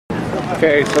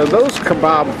Okay, so those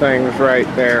kebab things right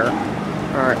there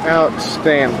are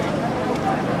outstanding.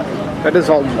 That is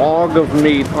a log of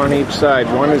meat on each side.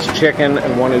 One is chicken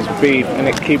and one is beef, and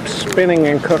it keeps spinning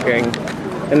and cooking.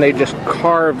 And they just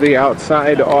carve the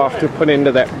outside off to put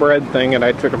into that bread thing that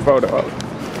I took a photo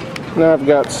of. Now I've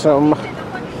got some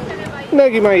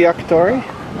Negima yakitori.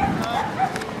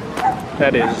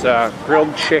 That is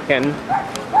grilled chicken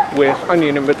with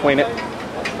onion in between it.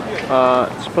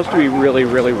 It's supposed to be really,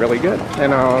 really, really good.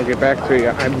 And I'll get back to you.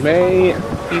 I may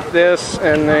eat this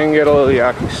and then get a little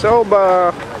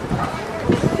yakisoba,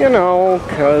 you know,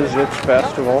 because it's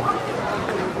festival.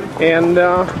 And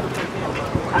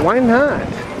why not?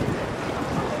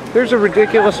 There's a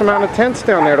ridiculous amount of tents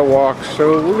down there to walk,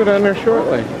 so we'll go down there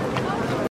shortly.